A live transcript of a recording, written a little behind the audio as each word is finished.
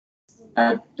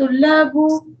الطلاب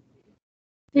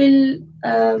في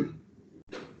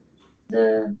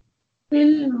في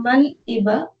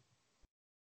الملعب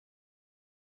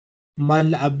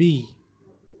ملعبي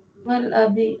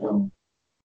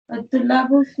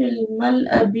الطلاب في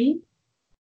الملعب.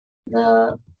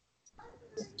 The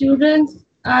students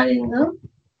are in the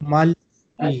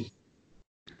ملعبي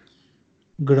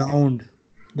ground.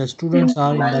 The students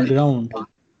are in the ground.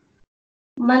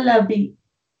 Malabi,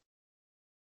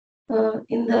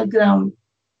 in the ground.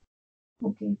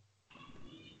 Okay.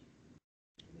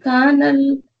 كان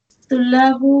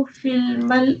الطلاب في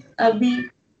الملعب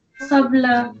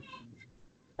قبل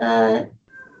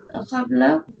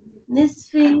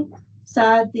نصف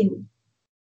ساعة.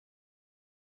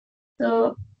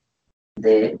 So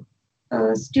the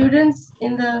students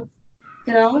in the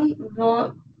ground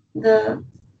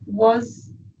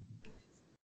was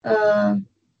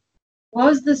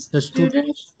the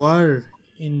students were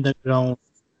in the ground.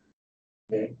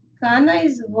 Okay. Kana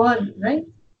is were, right?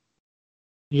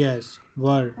 Yes,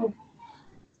 were. Okay.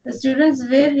 The students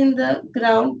were in the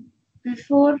ground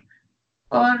before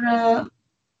or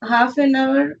half an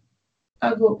hour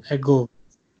ago.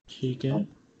 ठीक है.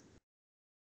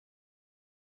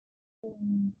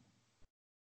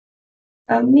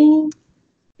 Ammi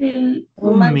fil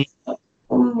Ummi,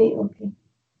 okay.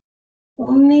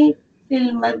 Ummi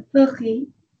fil madbakhi.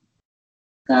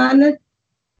 كانت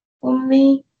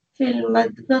أمي في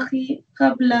المطبخ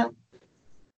قبل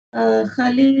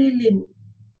خليل.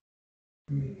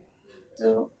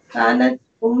 So كانت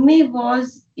أمي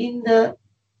was in the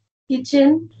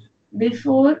kitchen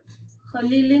before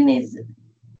Khalilin is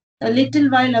a little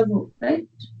while ago, right?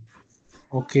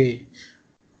 Okay.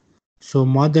 So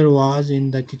mother was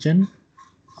in the kitchen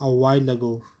a while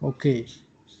ago. Okay.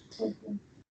 Okay.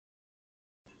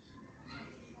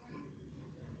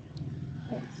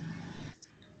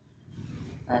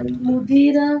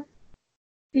 المديرة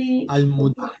في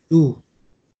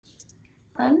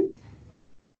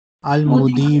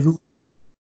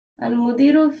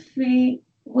المدير في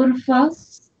غرفة.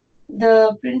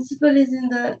 The principal is in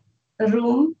the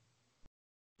room.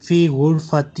 في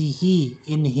غرفته,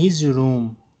 in his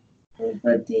room.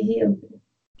 غرفته, okay.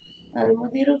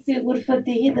 المدير في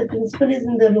غرفته, the principal is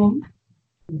in the room.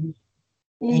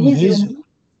 In his room.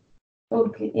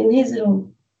 Okay, in his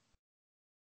room.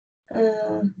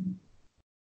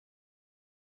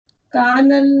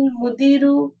 كان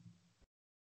المدير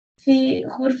في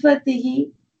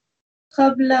غرفته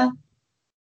قبل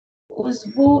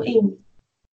أسبوع.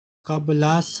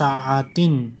 قبل ساعة.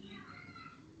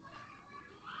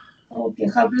 Okay,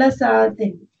 قبل ساعة.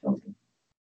 Okay.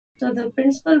 So the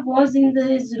principal was in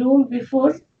his room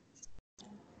before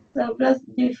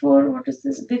what is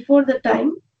this? Before the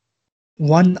time.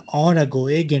 1 hour ago,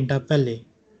 1 घंटा पहले.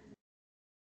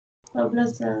 قبل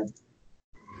ساعة.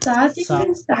 साथ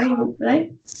means time,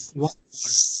 right?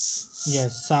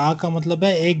 Yes, सा का मतलब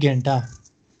है 1 घंटा.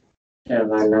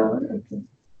 1 hour. Okay.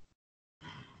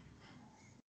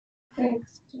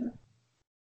 Next.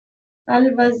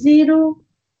 الوزير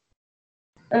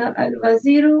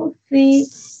في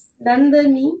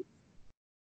لندن.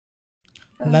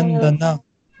 لندن.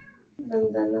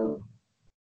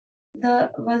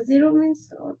 The wazir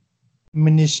means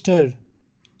minister.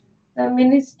 The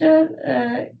minister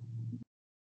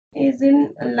is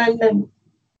in London.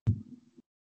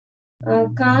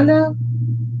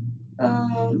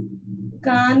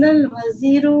 كان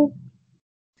الوزير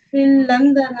في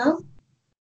لندن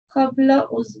قبل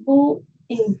أسبوع.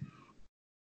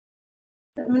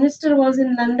 The minister was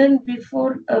in London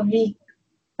before a week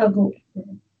ago.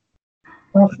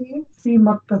 أخي في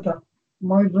مكة.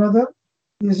 My brother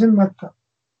is in Mecca.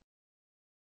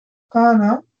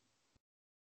 كان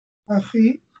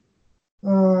أخي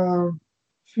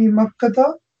في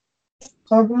مكة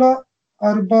قبل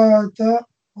 4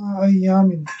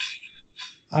 أيام.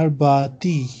 4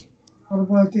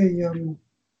 أيام.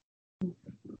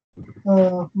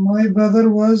 My brother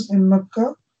was in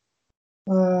Mecca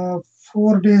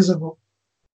 4 days ago.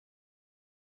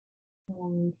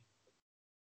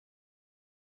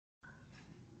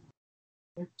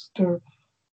 Next.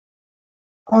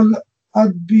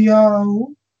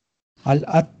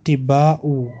 الأتباع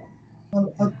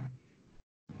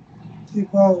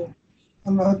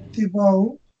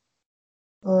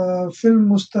في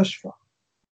المستشفى.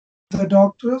 The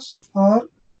doctors are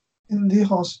in the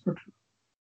hospital.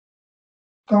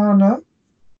 كانت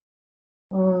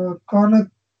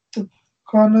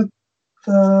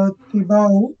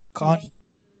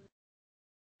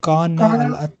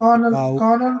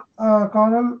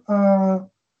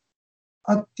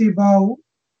الأتباع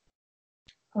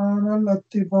كان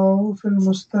الأطباء في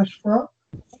المستشفى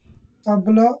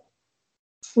قبل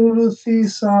ثلث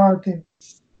ساعة.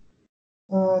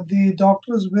 The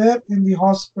doctors were in the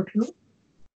hospital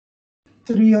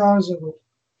 3 hours ago.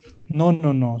 No.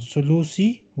 Sulusi,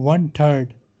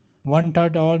 1/3.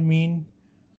 1/3 all mean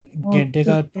घंटे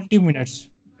का 20 minutes.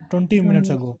 20 minutes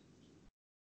ago.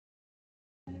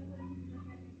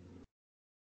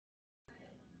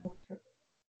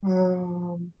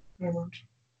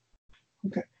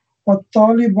 Okay.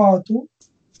 الطالبات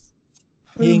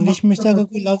ये English में इसका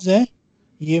कोई लफ्ज है?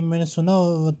 ये मैंने सुना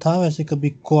था वैसे कभी,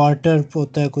 क्वार्टर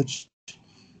होता है कुछ,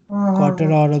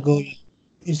 क्वार्टर और अगो,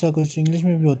 इसका कुछ इंग्लिश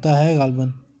में भी होता है गालबन।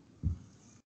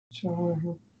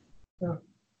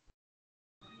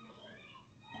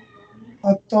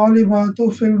 الطالبات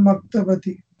في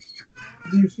المكتبة.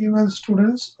 The female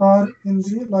students are in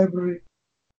the library.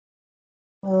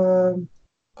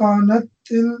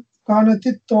 كانت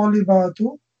الطالبات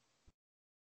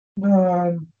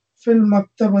في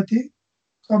المكتبة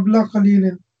قبل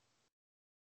قليل.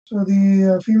 So the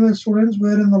female students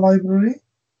were in the library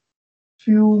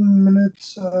few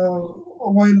minutes, a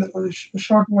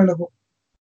short while ago.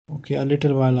 Okay, a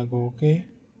little while ago. Okay.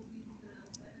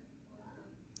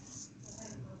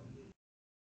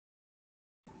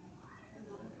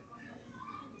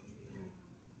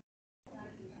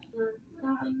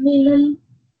 تعمل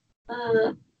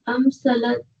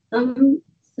أمثلة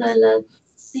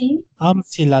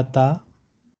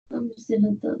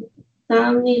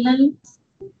تعمل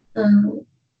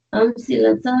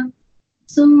أمثلة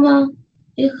ثم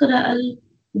اقرأ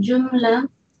الجملة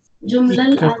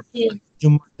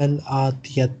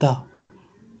الآتية.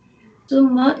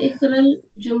 ثم اقرأ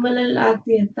الجملة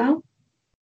الآتية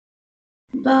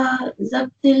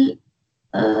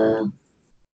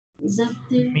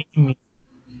بضبط ميمي.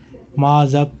 ما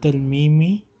ضبط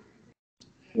الميمي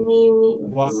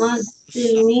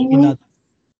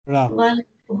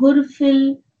والحروف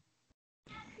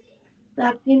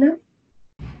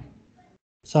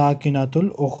ساكنة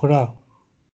الأخرى.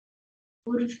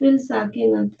 حروف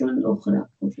الساكنة الأخرى.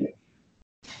 Okay.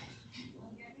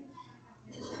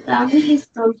 تعمل is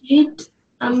complete.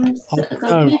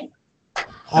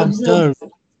 Observe.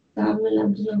 تعمل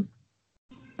observe.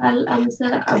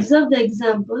 Observe the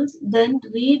examples, then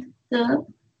read the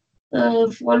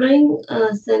following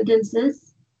sentences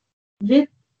with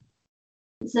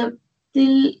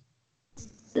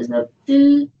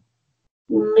Zabtil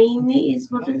Mimi is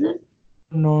what is it?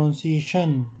 Pronunciation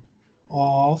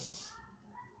of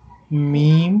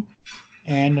meme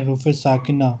and हरूफ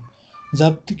साकिना।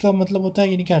 ज़ब्त का मतलब होता है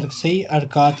यानी कि सही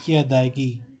हरकत की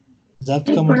अदायगी। ज़ब्त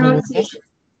का मतलब होता है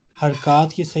हरकत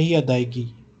की सही अदायगी।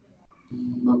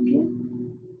 Okay.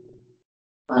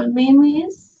 और मीम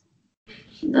is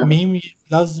मीम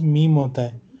लफ्ज मीम होता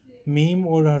है। मीम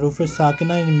और हरूफ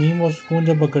साकिना, मीम और सुकून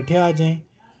जब इकट्ठे आ जाएं,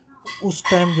 उस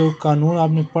टाइम जो कानून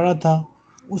आपने पढ़ा था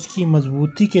उसकी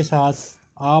मजबूती के साथ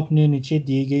आपने नीचे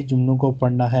दिए गए जुमलों को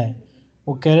पढ़ना है।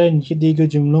 वो कह रहे हैं नीचे दिए गए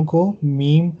जुमलों को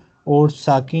मीम और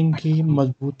साकिन की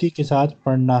मजबूती के साथ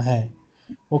पढ़ना है।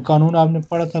 वो कानून आपने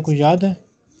पढ़ा था, कुछ याद है?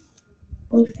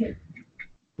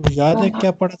 कुछ याद है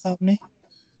क्या पढ़ा था आपने?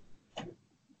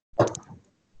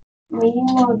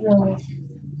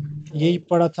 यही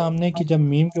पढ़ा था हमने कि जब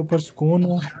मीम के ऊपर सुकून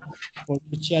हो और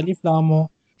पीछे अलिफ लाम हो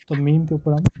तो मीम के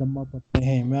ऊपर हम दम्मा पढ़ते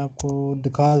हैं। मैं आपको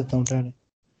दिखा देता हूँ ठहरे।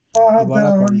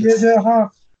 ये जो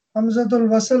हमज़तुल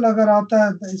वसल अगर आता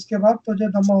है तो इसके बाद तो जो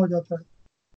दम्मा हो जाता है।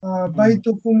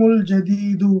 बैतुकुमुल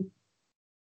जदीदु,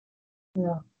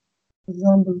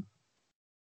 एग्जांपल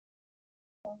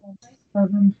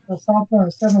 7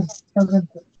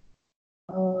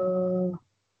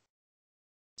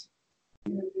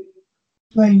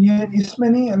 नहीं, ये इसमें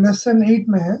नहीं, लेसन 8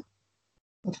 में है।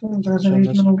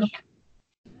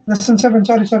 लेसन 7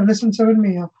 सॉरी लेसन 7 में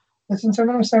है। लेसन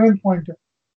 7 में 7th पॉइंट है।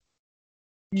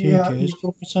 ठीक है, इसको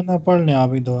मिशन पढ़ लें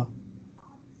आप ही दुआ।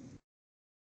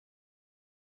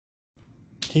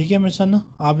 ठीक है मिशन,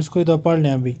 आप इसको ही दुआ पढ़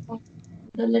लें अभी।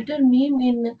 The letter meme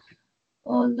in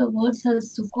all the words has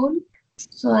sukun.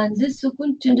 So and this sukun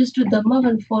changes to dhamma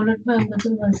when followed by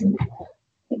hamzatul wasl.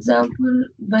 Example,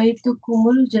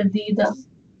 baytukumul jadida.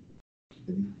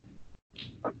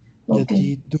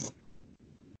 Okay. The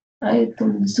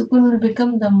sukun will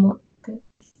become dhamma.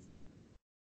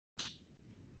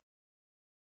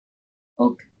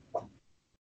 Okay.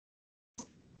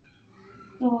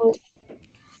 So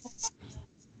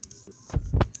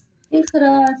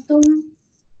इखरातुम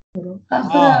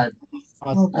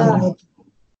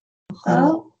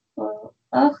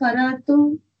अखरातुम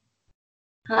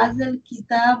हाज़ल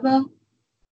किताब.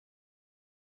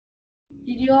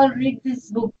 Did you all read this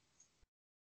book?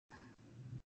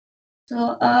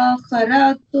 So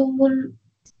aqra'tumul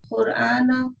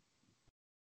Qur'ana,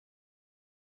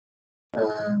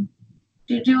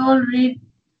 did you all read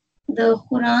the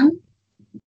Quran?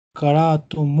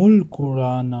 Qara'tumul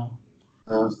Qur'ana.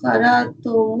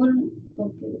 Qara'tumul,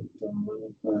 okay,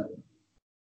 tumul Quran.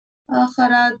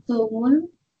 Qara'tumul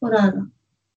Qur'ana.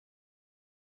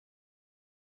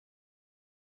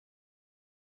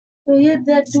 So here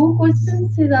there are two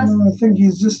questions he's asking. No, I think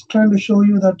he's just trying to show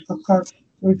you that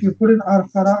if you put in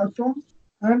al-qara'atum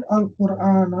and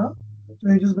al-Qur'ana, so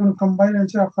you're just going to combine and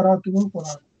say al-qara'atum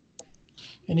al-Qur'an.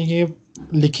 यानी ये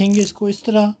लिखेंगे इसको इस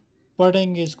तरह,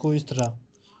 पढ़ेंगे इसको इस तरह।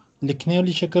 लिखने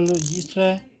वाली शक्ल इस तरह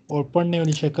है और पढ़ने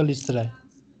वाली शक्ल इस तरह है।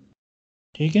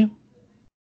 ठीक है,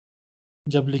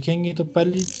 जब लिखेंगी तो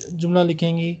पहली जुमला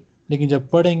लिखेंगी, लेकिन जब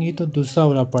पढ़ेंगी तो दूसरा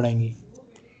वाला पढ़ेंगी।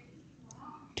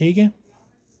 ठीक है,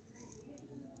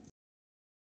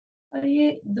 और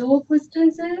ये दो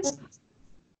क्वेश्चन है।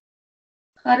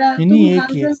 नहीं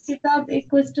एक ही है। किताब एक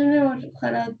क्वेश्चन है और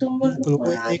खरातुमुल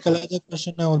कुरान एक अलग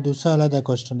क्वेश्चन है और दूसरा अलग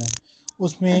क्वेश्चन है।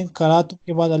 उसमें करातुम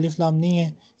के बाद अलिफ लाम नहीं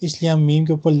है, इसलिए हम मीम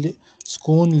के ऊपर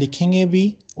सुकून लिखेंगे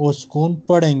भी और सुकून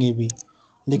पढ़ेंगे भी।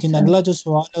 लेकिन अगला जो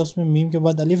सवाल है उसमें मीम के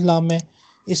बाद अलिफ लाम है,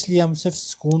 इसलिए हम सिर्फ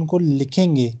सुकून को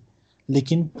लिखेंगे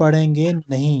लेकिन पढ़ेंगे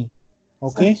नहीं।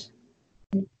 Okay,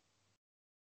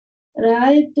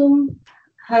 रायतुम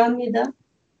Hamida,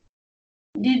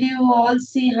 did you all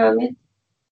C Hamid?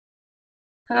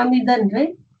 हामिदन,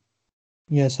 right?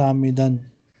 Yes, हामिदन।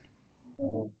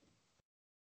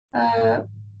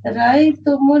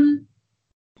 रायतुमुल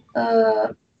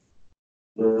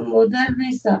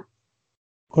मुदर्रिसा,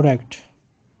 correct.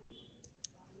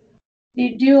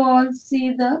 Did you all see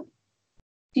the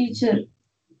teacher?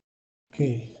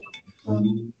 Okay,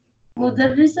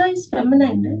 मुदर्रिसा is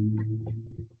feminine, right?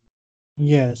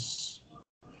 yes,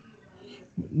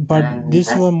 but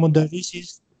this one mudarris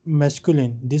is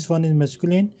masculine, this one is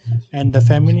masculine, and the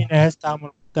feminine has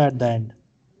tamul at the end.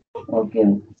 Okay.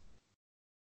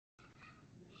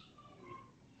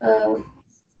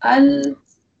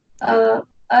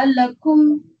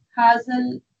 alakum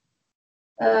hazal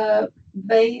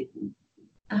bayt,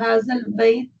 hazal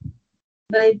baytan,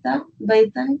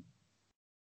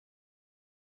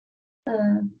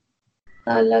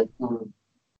 alakum,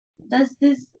 does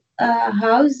this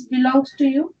house belongs to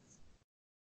you?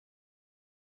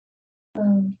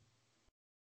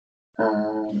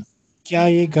 क्या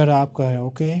ये घर आपका है?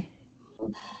 Okay,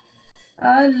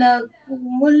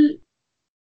 alakumul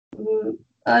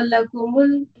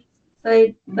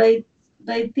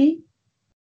bayti,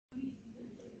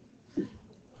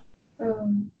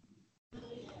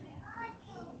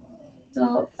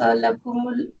 so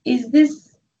alakumul, is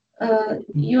this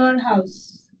your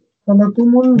house?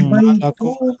 Alakumul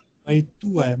baytu,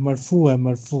 baytu है, मरफू है,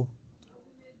 मरफू।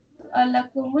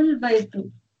 alakumul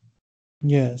baytu,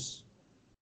 yes,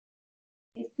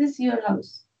 is this your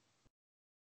house?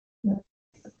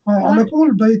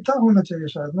 alakumul bayta होना चाहिए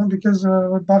शायद ना, because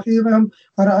बाकी में हम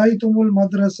रअयतुमुल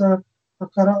मदरसा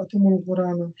क़रअतुमुल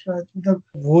कुरान, शायद मतलब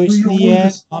वो इसलिए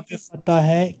वहाँ पे फता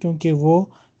है क्योंकि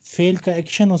वो फेल का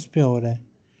एक्शन उस पे हो रहा है।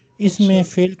 इसमें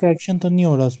फेल का एक्शन तो नहीं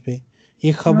हो रहा उस पे,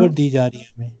 ये खबर दी जा रही है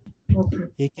हमें।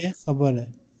 ये क्या खबर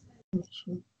है?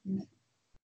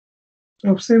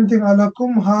 सेम थिंग,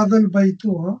 अलकुम हादल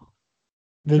बैतु, हाँ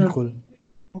बिल्कुल।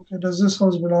 Okay, does this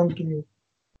house belong to you?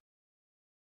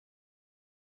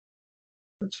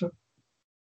 अच्छा,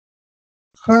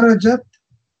 खरजत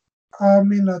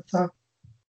आमिनता,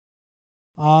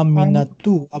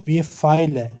 आमिनतु, अब ये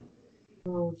फाइल है।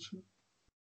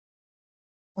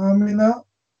 Amina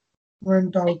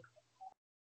went out.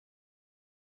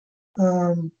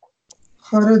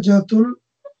 खरजतुल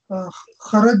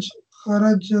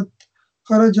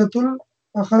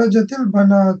खरजतिल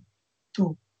बनातु,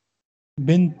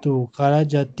 बिंतु,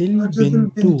 खरजतिल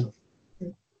बिंतु,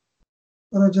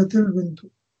 खरजतिल बिंतु,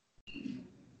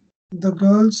 the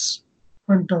girls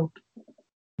went out.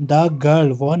 the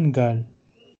girl, one girl.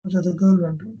 अच्छा, the girl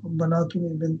went out, बनातु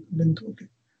नहीं, बिंतु। ओके,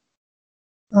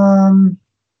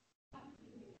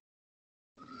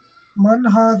 मन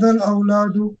हादल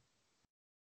औलादु,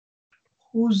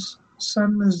 whose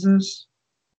son is this?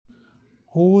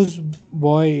 Whose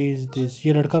boy is this?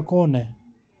 ये लड़का कौन है?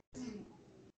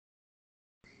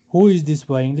 Who is this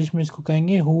boy? English में इसको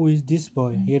कहेंगे who is this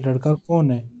boy? ये लड़का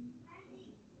कौन है?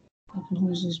 Who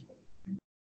is this boy?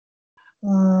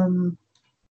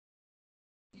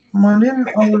 Manil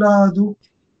औलादु,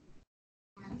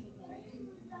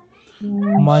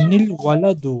 Manil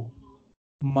waladu,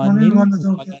 Manil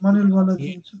waladu, okay, Manil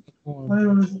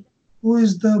waladu, who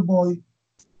is the boy?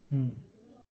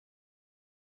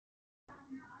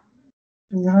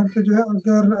 यहाँ पे जो है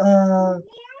अगर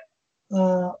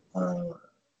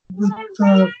with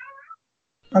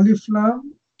alif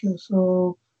lam, okay,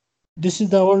 so This is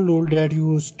the old rule that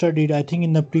you studied, I think,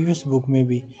 in the previous book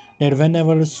maybe, that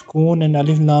whenever sukoon and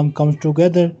alif lam comes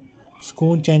together,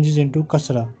 sukoon changes into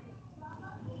kasra.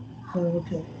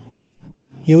 okay,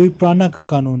 ये वही पुराना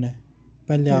कानून है,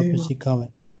 पहले आपने yeah. सीखा हुआ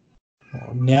है।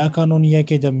 और नया कानून ये है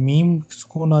कि जब मीम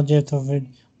सुकून आ जाए तो फिर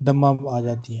दम्मा आ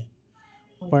जाती है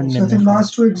Okay. पढ़ने So I में think खास। last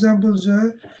two examples जो है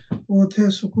वो थे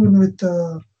सुकून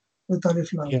with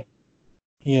alif lam.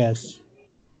 Yes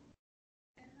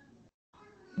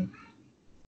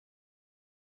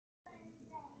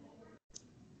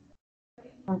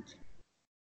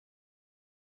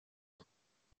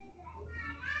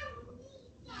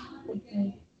Okay.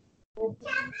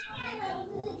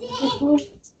 Sukun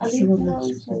alif lam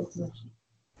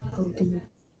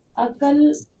akal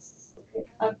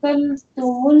akal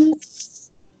tumul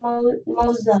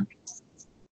mauza.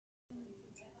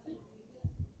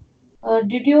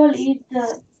 Did you all eat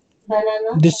the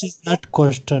banana? This is not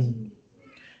question,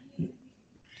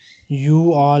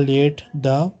 you all at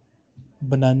the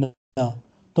banana,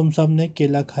 तुम सब ने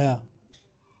केला खाया।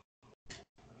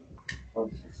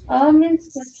 Means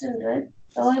question, right?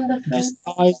 In the This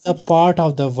front. is the part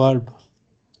of the verb,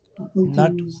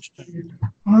 not question.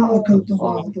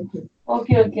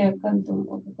 Okay, akaltum.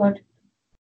 Okay, got it.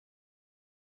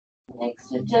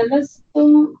 Next,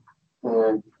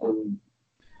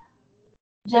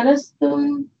 jalastum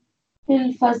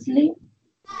fil fasli.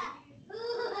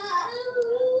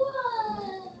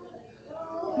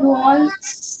 You all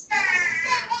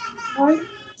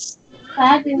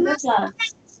sat in the class.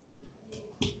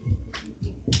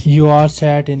 You are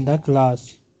sat in the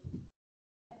class.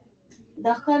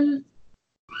 दखलतुमुल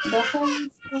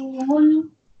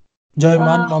जो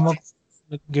ईमान मामा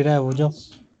को गिरा है वो जो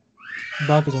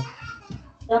भाग जाओ।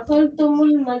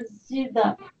 दखलतुमुल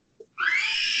मस्जिदा.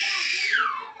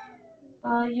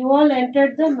 You all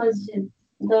entered the masjid,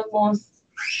 the mosque.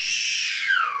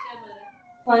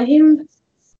 Fahim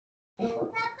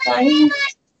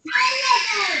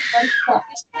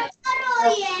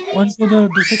उनको जो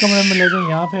दूसरे कमरे में ले जाए,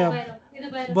 यहाँ पे आप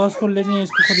बॉस को ले जाइए,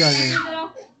 इसको खुद आ जाएगा।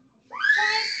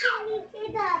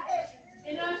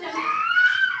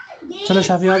 चलो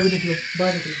शाफी आप भी निकलो,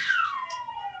 बाहर निकलो।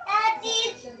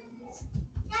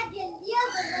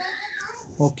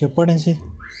 ओके पढ़ें से।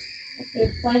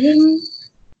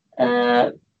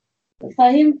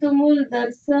 Fahim tumul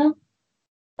darsa.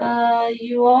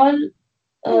 You all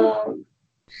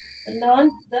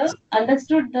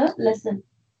understood the lesson.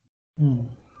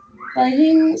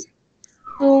 Fahim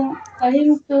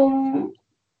tum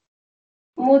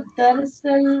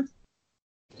mudarsal.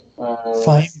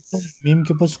 Fahim तुम मीम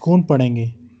के ऊपर सुकून पढ़ेंगे।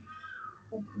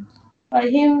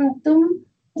 फहिम तुम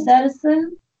दरसल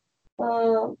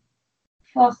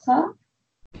फखा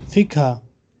फिखा।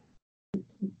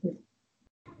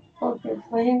 ओके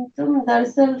फहिम तुम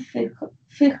दरसल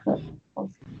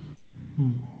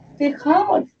फिखा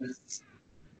और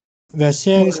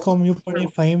वैसे इसको हम यूँ पढ़े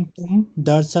फाहिम तुम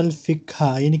दरअसल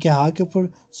फिखा, यानी कि हा के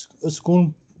ऊपर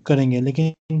सुकून करेंगे,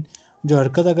 लेकिन जो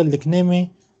हरकत अगर लिखने में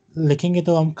लिखेंगे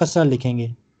तो हम कसरा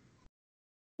लिखेंगे।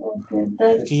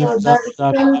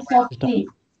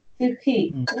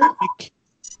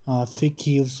 हाँ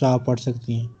फिकी उसरा पढ़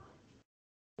सकती हैं।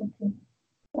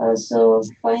 So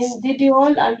fine. Did you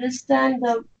all understand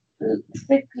the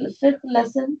fifth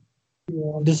lesson?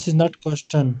 This is not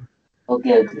question.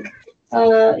 Okay.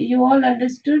 You all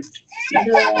understood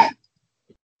the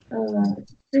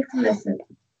fifth lesson.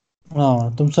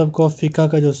 हाँ तुम सबको फिका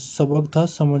का जो सबक था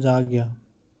समझ आ गया।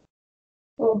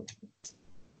 Okay.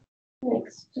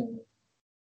 Next.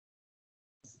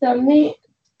 Sami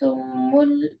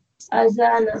tumul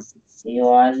azana. You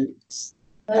all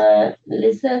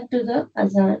listen to the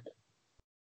azan.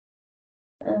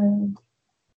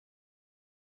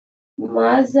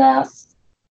 Maza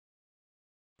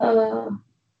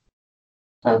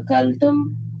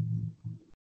akaltum.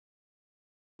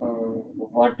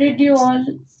 What did you all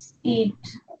eat?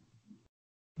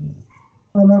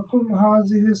 Alakum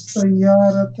hazihi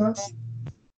sayyarata.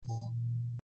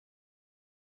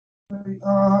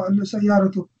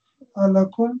 Sayyaratu.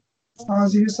 Alakum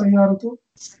hazihi sayyaratu.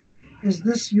 Is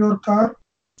this your car?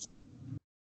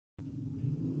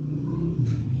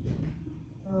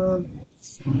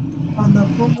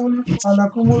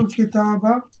 Alakumul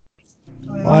kitaba.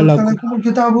 Alakumul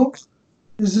kitabu.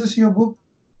 Is this your book?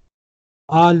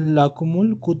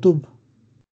 Alakumul kutub.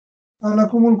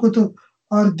 Alakumul kutub.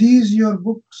 Are these your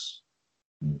books?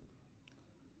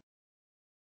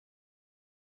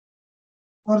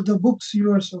 Are the books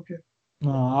yours? Okay.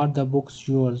 Are the books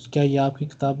yours, क्या ये आपकी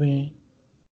किताबें हैं?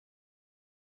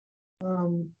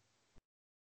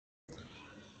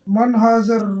 मन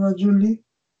हाजर रजुली,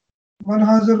 मन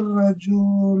हाजर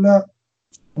रजुला,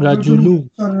 रजुलु, राजुलू।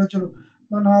 रजुलु,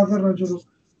 मन हाजर रजुलु,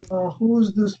 who is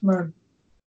this man?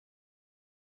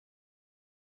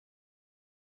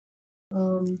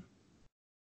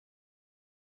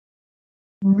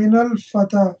 मिनल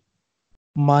फता,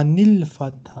 मानिल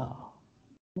फता।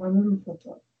 मिनल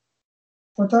फता,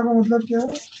 फता का मतलब क्या है?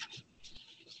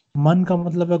 मन का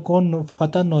मतलब है कौन,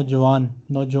 फता नौजवान,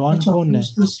 नौजवान अच्छा, कौन है?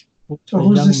 who's this? So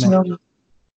who's young this man. young,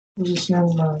 who's this young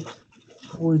man?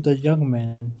 Who is the young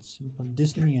man, simple,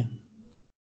 this नहीं है।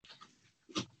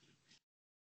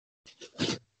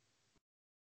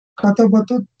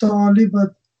 कतबतु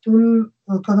तालिबतुल,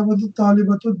 कतबतु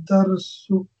तालिबतु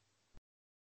दरसु,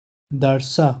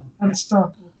 दरसा। दरसा,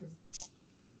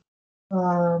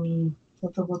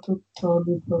 कतबतु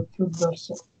तालिबतु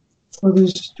दरसा. So the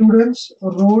students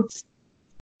wrote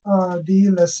the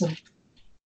lesson.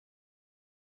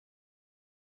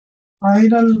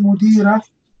 Ainal mudira,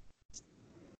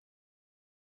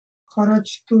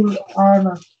 kharajtul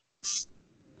ana,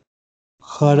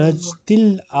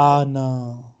 खरजतिल आना।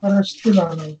 kharajtul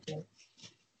ana. Okay.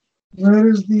 Where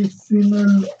is the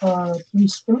female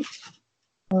principal?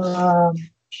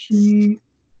 She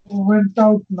went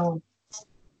out now.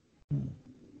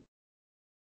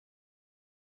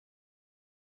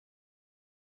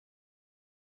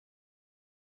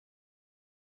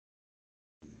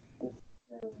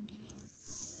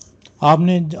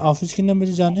 आपने office कितने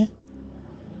बजे जाने?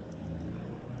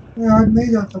 मैं आज नहीं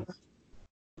जाता था.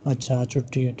 अच्छा,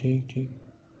 छुट्टी है, ठीक ठीक।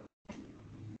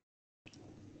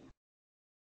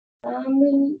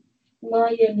 Amil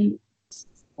Mayali.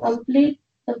 Complete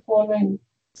the following.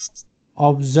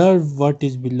 Observe what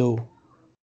is below.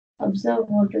 Observe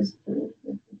what is the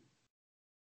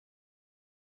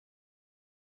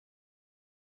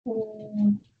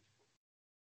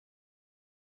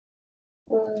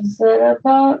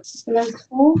Zaraba plus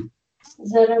who?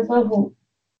 Zarabahu.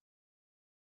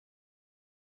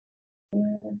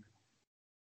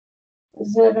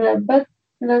 Zarabat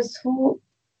plus who?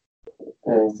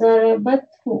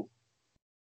 Zarabathu.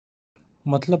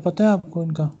 मतलब पता है आपको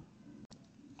इनका?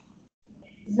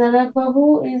 Zarabahu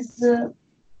is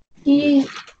he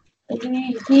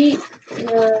hit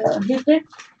it.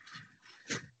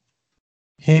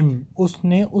 Him,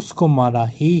 उसने उसको मारा,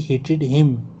 ही heated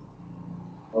him.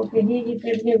 Okay, he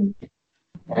hit him.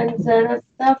 And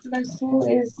Zarabta plus who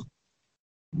is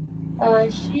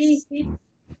she hit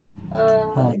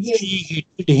हाँ, him. She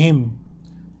heated him,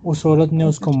 उस औरत ने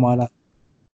उसको मारा।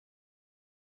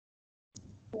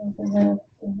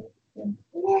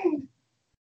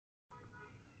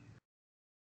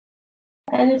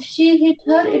 And if she hit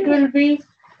her, it will be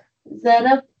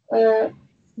Zarab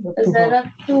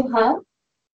Zarabtuha.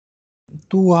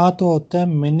 तू वहाँ तो होता है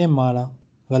मैंने मारा,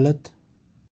 गलत।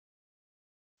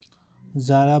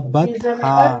 ज़राबत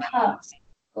हा, Zarabatha.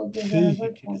 Okay, he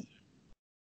heated. Zarabatha.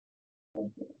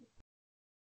 Okay.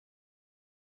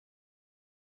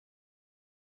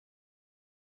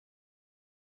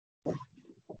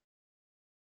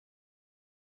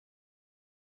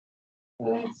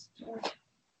 Next,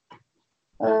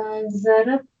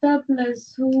 Zarabta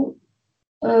plus who?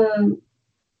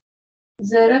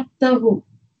 Zarabtahu.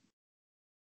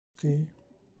 Okay,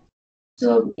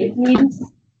 So it means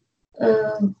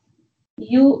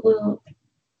you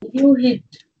you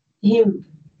hit him,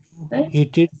 right?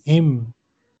 Heated him.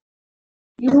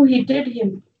 You hitted him.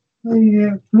 नहीं, ये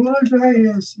प्लूरल जो है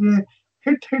ये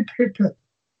हिट हिट हिट है.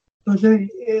 तो जो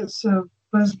इस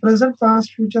प्रेजेंट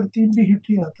पास्ट फ्यूचर तीन भी हिट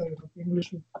ही आता है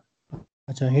इंग्लिश में.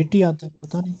 अच्छा, हिट ही आता है,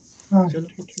 पता नहीं। हाँ, चलो।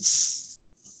 Hit hit.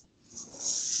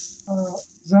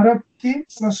 ज़रबती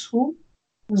plus who,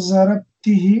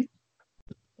 ज़रबतीही.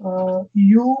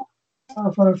 You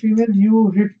for a female, you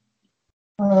hit.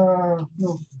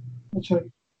 No, अच्छा,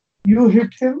 you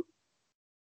hit him.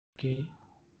 Okay,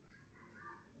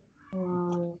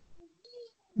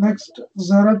 Next,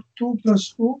 ज़रबतु plus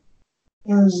who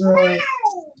is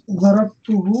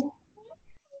ज़रबतुहु.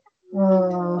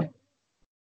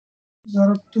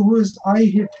 ज़रबतुहु is I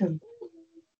hit him.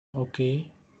 Okay,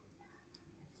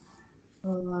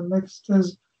 Next is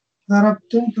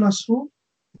ज़रबतुम plus who?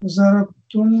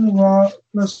 ज़रबतुम wa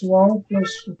plus wow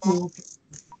plus who.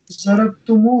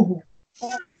 ज़रबतुमुहु.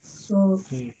 So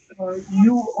okay.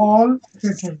 you all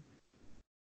hit him.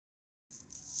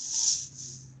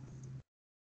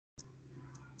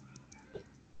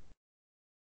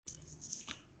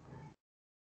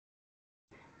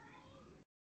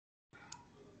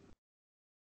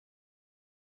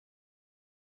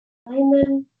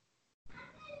 Ayman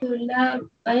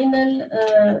أين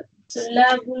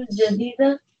الطلاب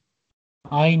الجديدة؟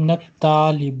 أين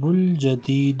الطالب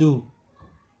الجديد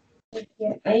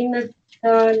أين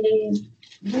الطالب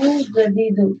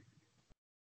الجديد؟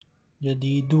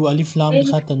 जदीदु अलिफ लाम के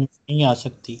साथ तन्वीन नहीं आ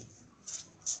सकती.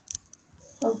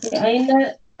 Okay.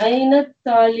 أين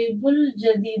الطالب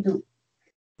الجديد?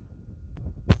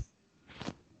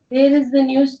 Where is the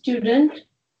new student?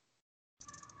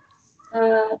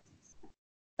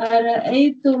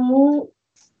 أرأيتموه?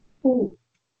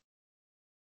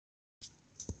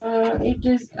 It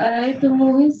is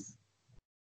أرأيتموه is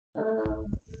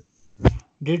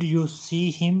Did you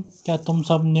see him? क्या तुम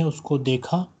सब ने उसको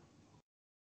देखा?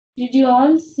 Did you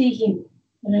all see him?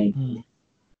 Right.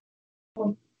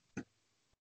 Okay.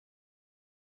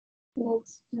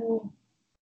 Next.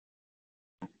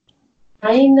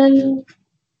 أين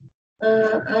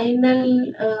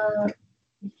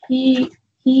he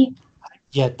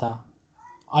यता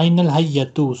आइनल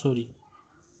हयतु sorry.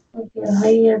 okay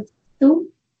hayatu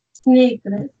snake,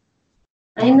 right?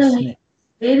 snake.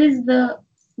 Where is the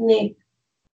snake?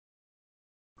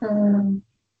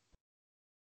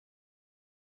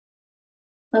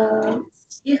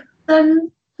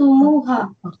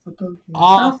 اختلتموها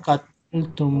أقتلتموها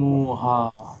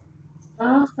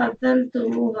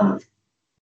أقتلتموها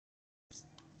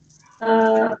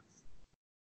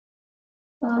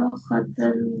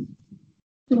أقتلتموها.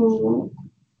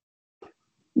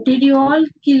 Did you all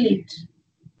kill it?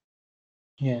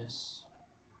 Yes.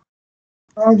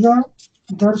 هذا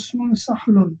درس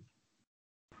سهل.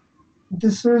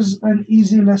 This is an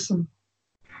easy lesson.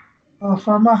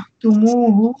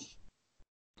 فهمتموه.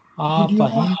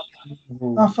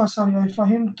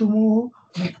 فهمتموه.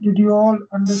 Did you all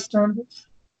understand it?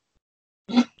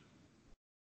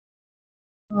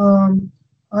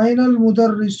 أين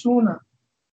المدرسون?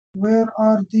 Where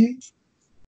are the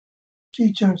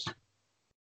teachers?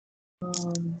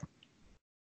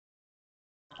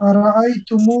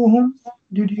 أرأيتموهم?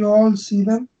 Did you all see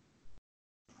them?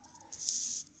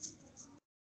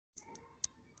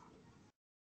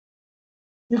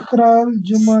 اقرأ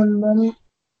الجمل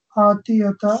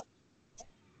الآتية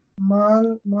مع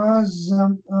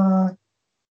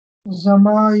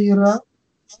زمائر.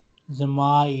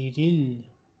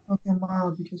 Okay,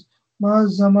 مع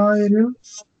زمائر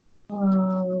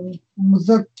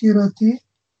مذكرة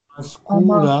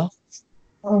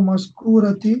أو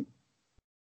مذكورة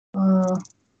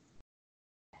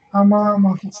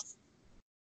أمامك.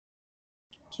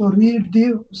 So read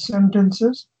the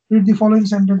following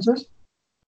sentences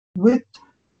with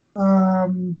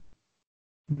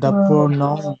the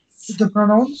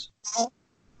pronouns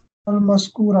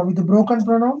al-maskura, with the broken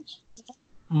pronouns.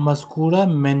 Maskura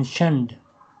mentioned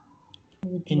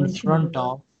in front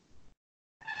of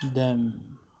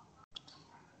them.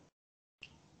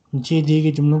 नीचे दिए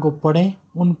गए जुमलों को पढ़ें,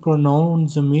 उन pronoun उन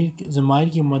ज़माइर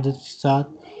की मदद के साथ,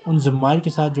 उन ज़माइर के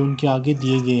साथ जो उनके आगे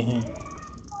दिए गए हैं.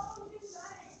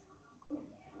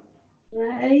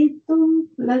 रअयतुम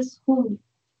प्लस हुम.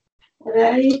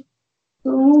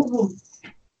 रअयतुमुहुम.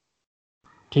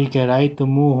 ठीक है.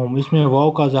 रअयतुमुहुम, इसमें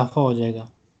वाव का इजाफा हो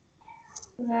जाएगा.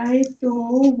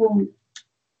 रअयतुमुहुम.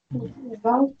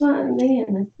 वाव का नहीं है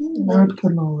ना, ऐड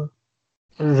करना होगा.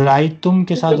 रअयतुम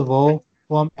के साथ वाव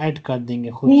को हम ऐड कर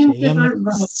देंगे खुद से.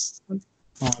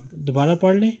 हाँ, दोबारा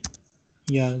पढ़ लें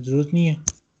या जरूरत नहीं है.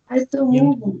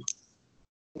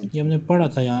 ये हमने पढ़ा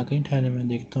था यहाँ कहीं. ठहरे मैं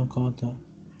देखता हूँ कहाँ था.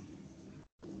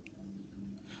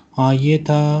 हाँ, ये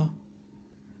था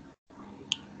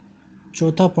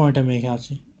चौथा पॉइंट है मेरे ख्याल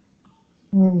से.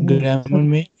 ग्रामर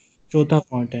में चौथा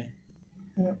पॉइंट है.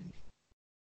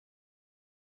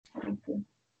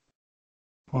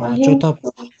 हाँ, चौथा.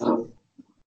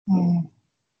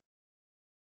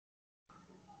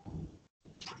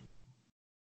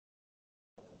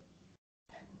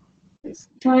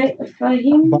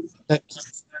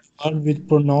 With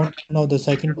pronoun of the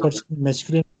second person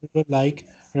masculine plural like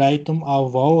raitum, a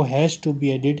vowel has to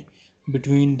be added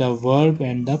between the verb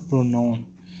and the pronoun.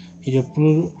 ये जो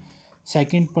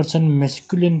सेकंड पर्सन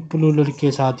मैस्कुलिन प्लूरल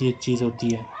के साथ ये चीज़ होती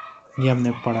है, ये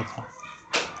हमने पढ़ा था.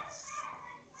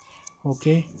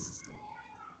 Okay.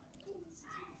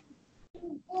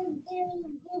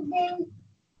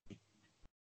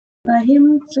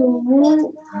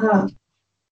 फहिमतुमुहा.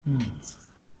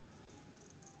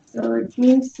 So it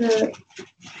means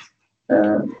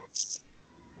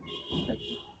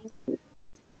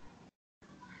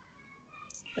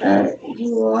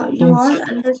you all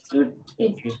understood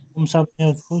it. तुम सब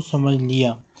ने उसको समझ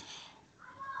लिया.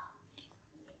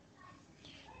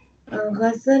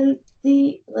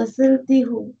 गसलती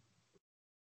हूँ.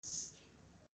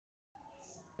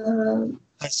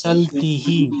 गसलती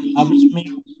ही। अब इसमें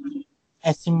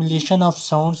एसिमिलेशन ऑफ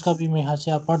साउंड्स का भी मैं यहाँ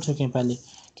से आप पढ़ चुके हैं पहले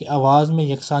कि आवाज़ में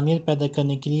यकसानियत पैदा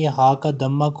करने के लिए हा का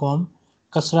दम्मा को हम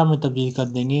कसरा में तब्दील कर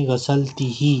देंगे, गसलती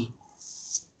ही।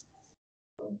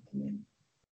 Okay.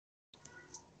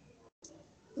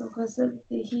 So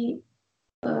غسلته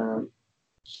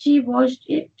she washed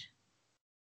it.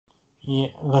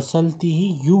 ये गसलती ही,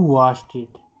 you washed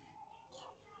it.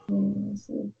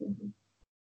 غسلته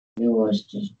you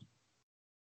washed it.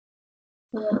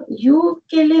 you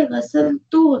के लिए गसल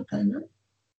तू होता है ना?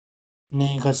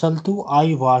 नहीं, गसलतू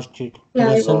आई washed it, Yeah, I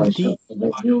washed. गसलती Okay,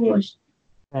 but you washed.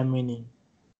 Feminine.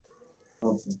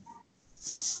 Okay.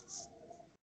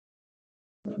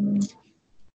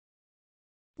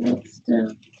 Next,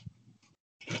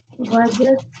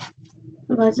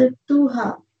 वजदतुहा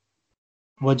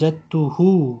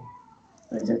वजदतुहू,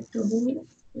 वजदतुहु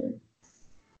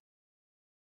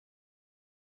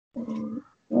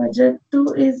वजदतु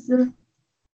is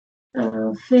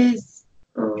face.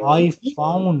 I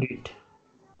found it.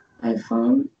 I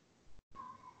found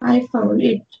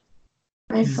it.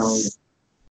 I found it.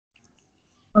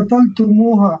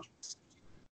 قتلتموها.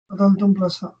 قتلتم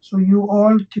plus ha. So you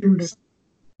all killed it.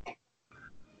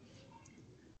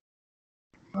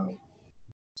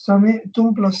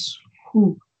 سمعتم plus who.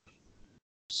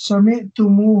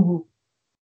 سمعتموه.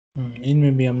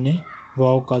 इनमें भी हमने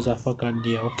वाव का इजाफा कर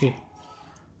दिया। Okay,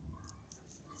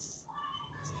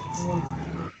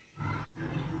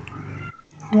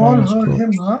 You all heard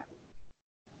him, huh?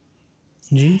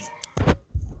 Ji,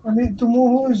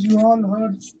 سمعتموه is you all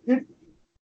heard it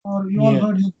or you all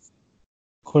heard him.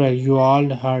 Correct, you all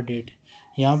heard it.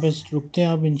 यहाँ पे रुकते हैं,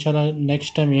 अब इंशाल्लाह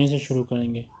नेक्स्ट टाइम यहीं से शुरू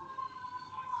करेंगे।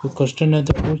 कोई क्वेश्चन है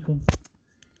तो पूछ लें।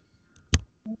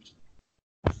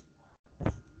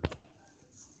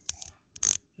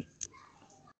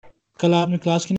 कल आपने क्लास की